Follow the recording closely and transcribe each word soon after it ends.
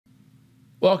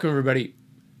Welcome, everybody.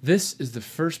 This is the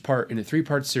first part in a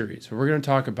three-part series where we're going to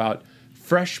talk about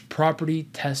fresh property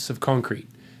tests of concrete.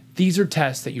 These are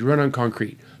tests that you run on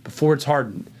concrete before it's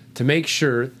hardened to make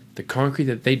sure the concrete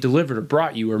that they delivered or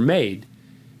brought you or made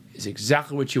is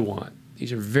exactly what you want.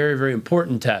 These are very, very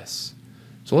important tests.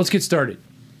 So let's get started.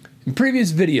 In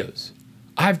previous videos,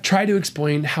 I've tried to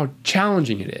explain how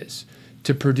challenging it is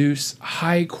to produce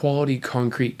high-quality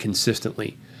concrete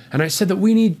consistently. And I said that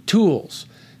we need tools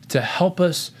to help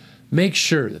us make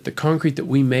sure that the concrete that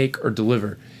we make or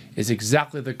deliver is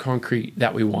exactly the concrete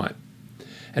that we want.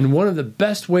 And one of the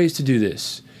best ways to do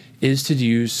this is to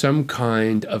use some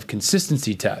kind of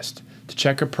consistency test to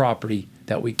check a property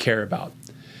that we care about.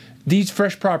 These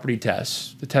fresh property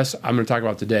tests, the tests I'm going to talk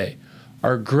about today,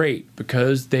 are great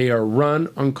because they are run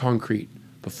on concrete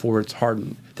before it's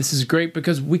hardened. This is great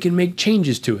because we can make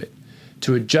changes to it,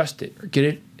 to adjust it, or get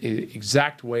it the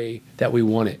exact way that we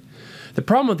want it. The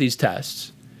problem with these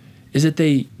tests is that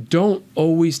they don't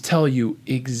always tell you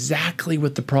exactly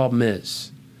what the problem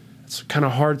is. It's kind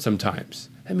of hard sometimes.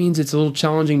 That means it's a little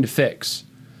challenging to fix.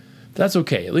 But that's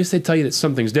okay. At least they tell you that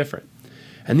something's different.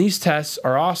 And these tests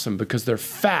are awesome because they're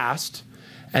fast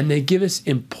and they give us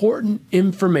important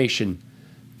information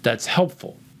that's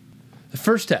helpful. The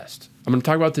first test I'm going to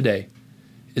talk about today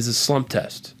is the slump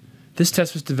test. This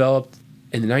test was developed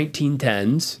in the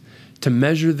 1910s to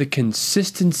measure the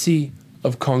consistency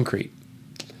of concrete.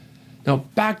 Now,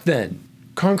 back then,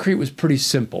 concrete was pretty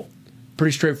simple,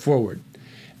 pretty straightforward.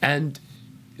 And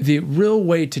the real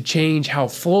way to change how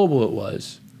flowable it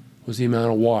was the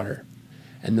amount of water.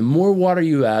 And the more water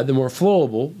you add, the more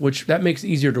flowable, which that makes it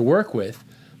easier to work with,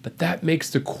 but that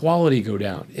makes the quality go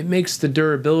down. It makes the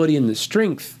durability and the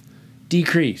strength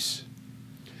decrease.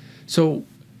 So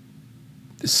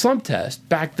the slump test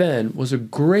back then was a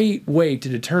great way to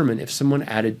determine if someone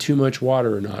added too much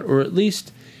water or not, or at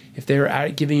least if they were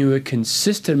giving you a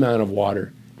consistent amount of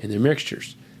water in their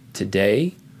mixtures.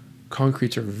 Today,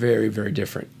 concretes are very, very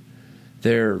different.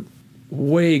 They're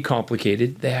way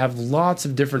complicated. They have lots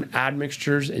of different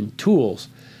admixtures and tools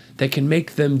that can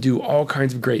make them do all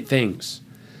kinds of great things.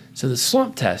 So the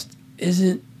slump test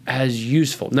isn't as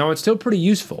useful. Now, it's still pretty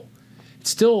useful. It's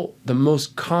still the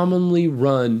most commonly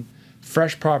run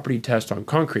fresh property test on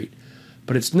concrete,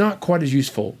 but it's not quite as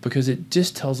useful because it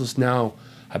just tells us now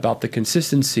about the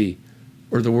consistency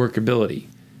or the workability,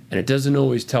 and it doesn't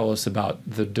always tell us about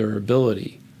the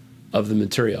durability of the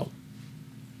material.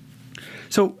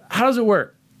 So how does it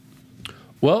work?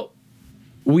 Well,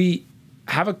 we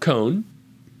have a cone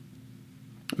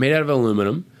made out of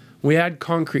aluminum. We add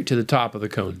concrete to the top of the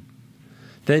cone.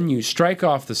 Then you strike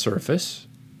off the surface,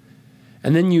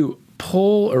 and then you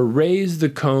pull or raise the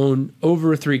cone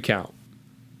over a 3 count.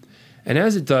 And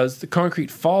as it does, the concrete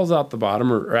falls out the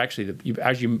bottom, or actually,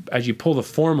 as you pull the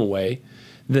form away,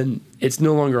 then it's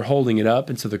no longer holding it up,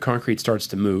 and so the concrete starts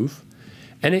to move.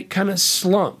 And it kind of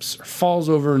slumps or falls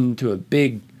over into a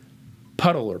big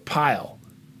puddle or pile.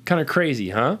 Kind of crazy,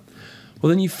 huh?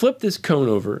 Well, then you flip this cone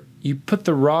over, you put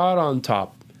the rod on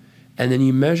top, and then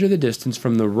you measure the distance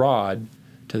from the rod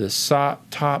to the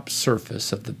top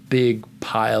surface of the big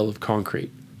pile of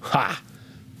concrete. Ha!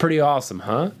 Pretty awesome,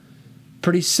 huh?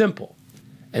 Pretty simple.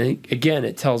 And again,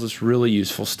 it tells us really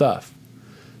useful stuff.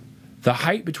 The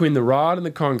height between the rod and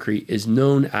the concrete is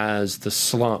known as the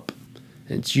slump,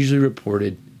 and it's usually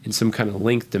reported in some kind of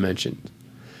length dimension.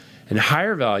 And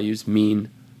higher values mean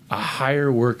a higher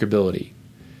workability.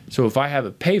 So if I have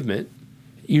a pavement,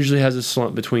 it usually has a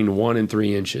slump between 1 and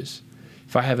 3 inches.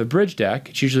 If I have a bridge deck,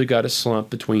 it's usually got a slump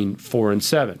between 4 and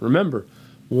 7. Remember,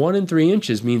 1 and 3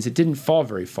 inches means it didn't fall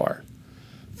very far.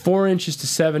 4 inches to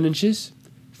 7 inches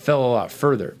fell a lot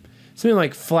further. Something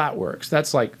like flat works,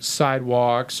 that's like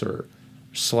sidewalks or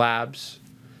slabs.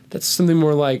 That's something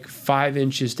more like 5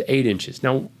 inches to 8 inches.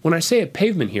 Now, when I say a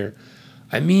pavement here,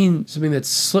 I mean something that's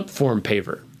slip-form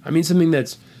paver. I mean something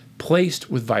that's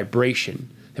placed with vibration.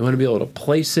 They want to be able to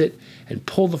place it and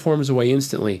pull the forms away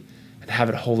instantly and have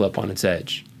it hold up on its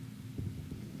edge.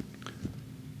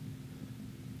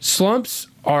 Slumps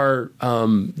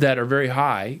that are very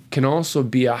high can also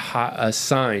be a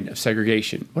sign of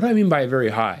segregation. What do I mean by very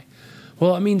high?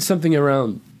 Well, I mean something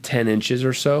around 10 inches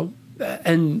or so.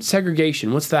 And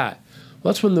segregation, what's that?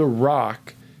 Well, that's when the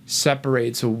rock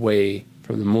separates away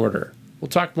from the mortar. We'll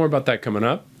talk more about that coming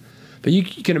up. But you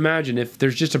can imagine if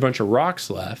there's just a bunch of rocks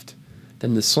left,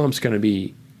 then the slump's going to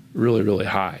be really, really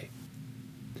high.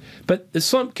 But the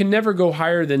slump can never go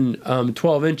higher than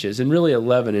 12 inches, and really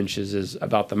 11 inches is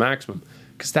about the maximum,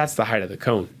 because that's the height of the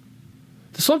cone.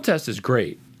 The slump test is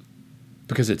great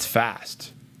because it's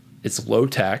fast, it's low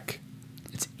tech,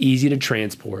 it's easy to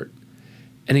transport,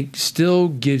 and it still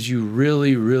gives you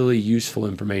really, really useful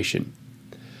information.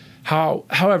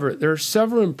 However, there are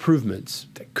several improvements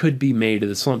that could be made to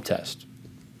the slump test.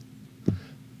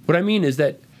 What I mean is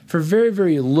that for very,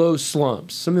 very low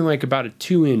slumps, something like about a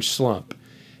 2-inch slump,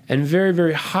 and very,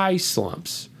 very high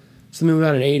slumps, something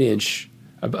about an 8-inch,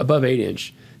 above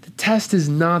 8-inch, the test is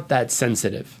not that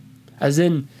sensitive. As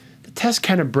in, the test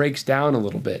kind of breaks down a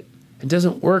little bit and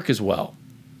doesn't work as well.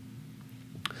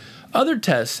 Other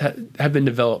tests have been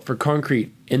developed for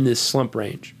concrete in this slump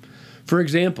range. For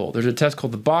example, there's a test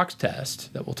called the box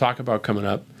test that we'll talk about coming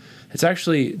up. It's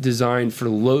actually designed for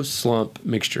low slump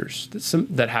mixtures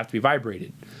that have to be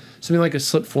vibrated. Something like a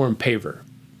slip-form paver,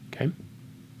 okay?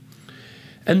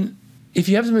 And if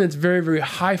you have something that's very, very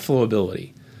high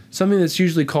flowability, something that's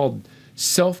usually called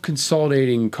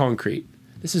self-consolidating concrete.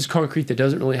 This is concrete that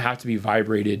doesn't really have to be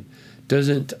vibrated,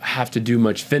 doesn't have to do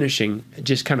much finishing, it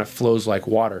just kind of flows like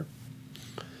water.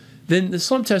 Then the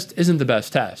slump test isn't the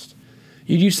best test.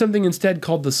 You'd use something instead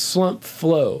called the slump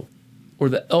flow, or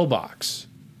the L-box.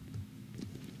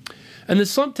 And the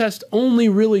slump test only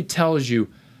really tells you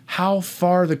how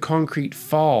far the concrete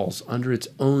falls under its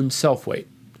own self-weight.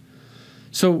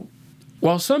 So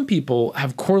while some people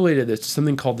have correlated this to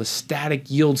something called the static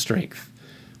yield strength,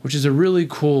 which is a really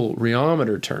cool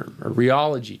rheometer term, or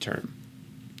rheology term,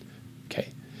 okay,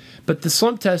 but the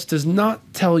slump test does not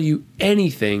tell you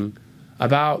anything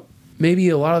about maybe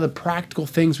a lot of the practical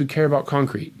things we care about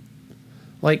concrete.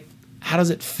 Like, how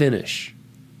does it finish?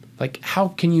 Like,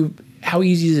 how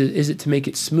easy is it to make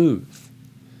it smooth?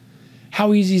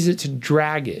 How easy is it to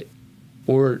drag it?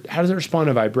 Or how does it respond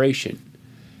to vibration?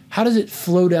 How does it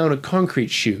flow down a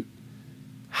concrete chute?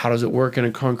 How does it work in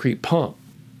a concrete pump?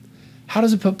 How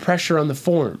does it put pressure on the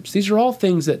forms? These are all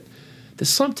things that the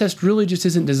slump test really just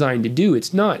isn't designed to do.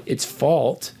 It's not its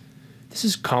fault. This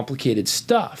is complicated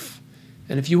stuff.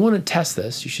 And if you want to test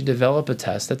this, you should develop a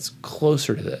test that's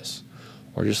closer to this,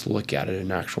 or just look at it in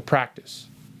actual practice.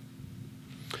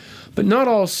 But not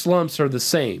all slumps are the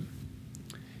same,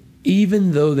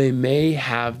 even though they may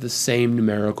have the same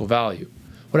numerical value.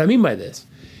 What I mean by this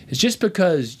is just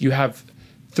because you have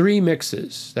 3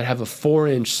 mixes that have a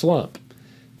 4-inch slump,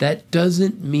 that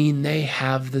doesn't mean they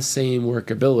have the same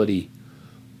workability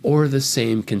or the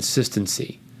same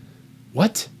consistency.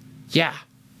 What? Yeah.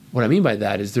 What I mean by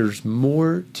that is there's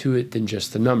more to it than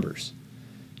just the numbers.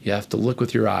 You have to look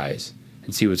with your eyes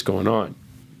and see what's going on.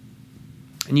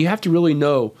 And you have to really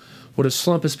know what a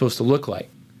slump is supposed to look like.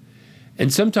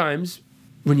 And sometimes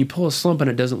when you pull a slump and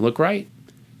it doesn't look right,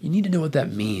 you need to know what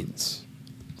that means.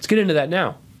 Let's get into that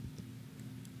now.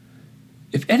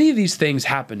 If any of these things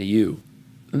happen to you,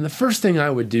 then the first thing I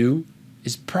would do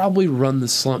is probably run the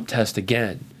slump test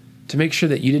again to make sure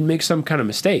that you didn't make some kind of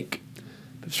mistake.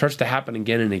 If it starts to happen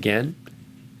again and again,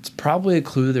 it's probably a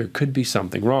clue there could be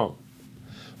something wrong.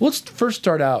 Well, let's first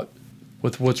start out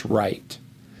with what's right.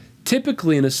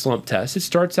 Typically in a slump test, it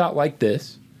starts out like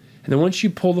this, and then once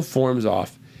you pull the forms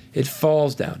off, it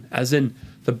falls down, as in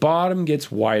the bottom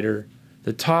gets wider,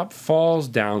 the top falls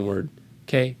downward,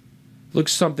 okay?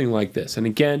 Looks something like this. And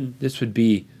again, this would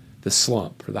be the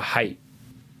slump, or the height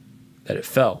that it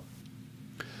fell.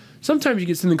 Sometimes you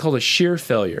get something called a shear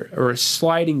failure, or a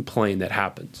sliding plane that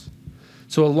happens.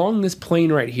 So along this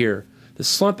plane right here, the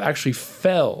slump actually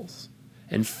fells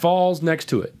and falls next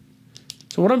to it.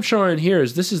 So what I'm showing here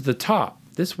is this is the top.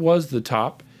 This was the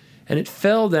top, and it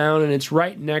fell down, and it's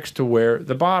right next to where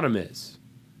the bottom is.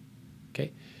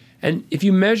 Okay, and if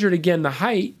you measured again the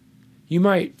height, you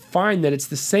might find that it's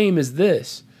the same as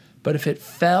this, but if it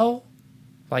fell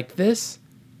like this,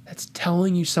 that's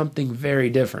telling you something very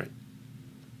different.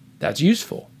 That's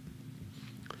useful.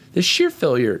 The shear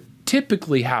failure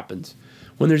typically happens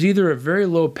when there's either a very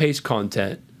low paste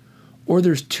content or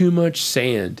there's too much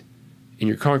sand in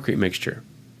your concrete mixture.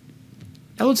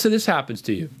 Now let's say this happens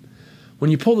to you.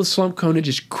 When you pull the slump cone, it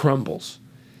just crumbles.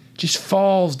 It just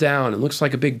falls down and looks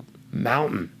like a big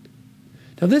mountain.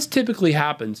 Now this typically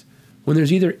happens when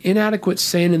there's either inadequate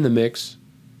sand in the mix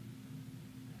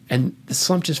and the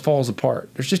slump just falls apart.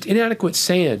 There's just inadequate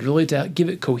sand really to give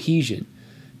it cohesion,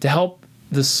 to help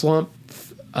the slump,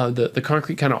 the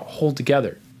concrete kind of hold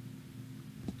together.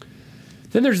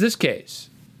 Then there's this case.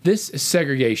 This is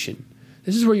segregation.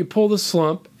 This is where you pull the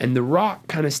slump and the rock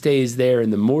kind of stays there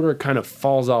and the mortar kind of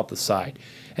falls out the side.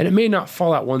 And it may not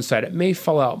fall out one side, it may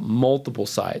fall out multiple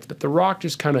sides, but the rock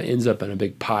just kind of ends up in a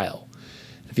big pile.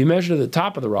 If you measure the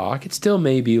top of the rock, it still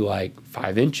may be like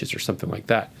 5 inches or something like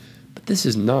that. But this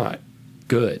is not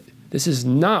good. This is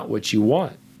not what you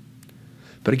want.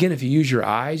 But again, if you use your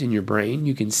eyes and your brain,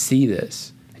 you can see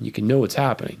this and you can know what's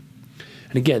happening.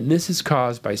 And again, this is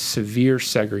caused by severe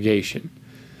segregation.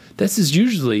 This is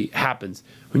usually happens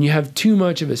when you have too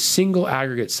much of a single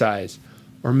aggregate size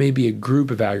or maybe a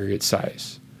group of aggregate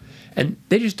size. And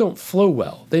they just don't flow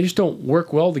well. They just don't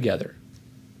work well together.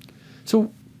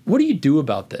 So what do you do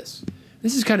about this?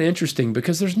 This is kind of interesting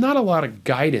because there's not a lot of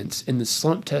guidance in the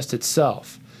slump test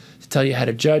itself to tell you how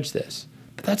to judge this.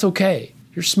 But that's okay.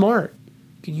 You're smart.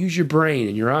 You can use your brain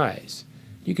and your eyes.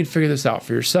 You can figure this out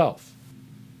for yourself.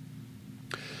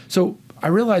 So I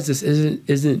realize this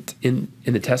isn't in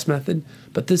the test method,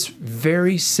 but this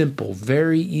very simple,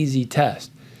 very easy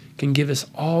test can give us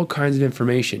all kinds of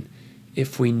information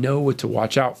if we know what to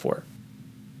watch out for.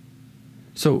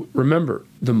 So remember,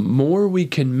 the more we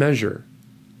can measure,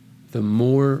 the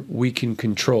more we can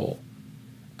control.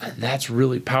 And that's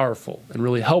really powerful and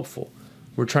really helpful.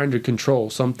 We're trying to control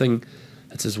something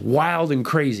that's as wild and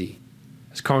crazy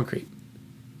as concrete.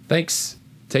 Thanks.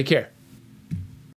 Take care.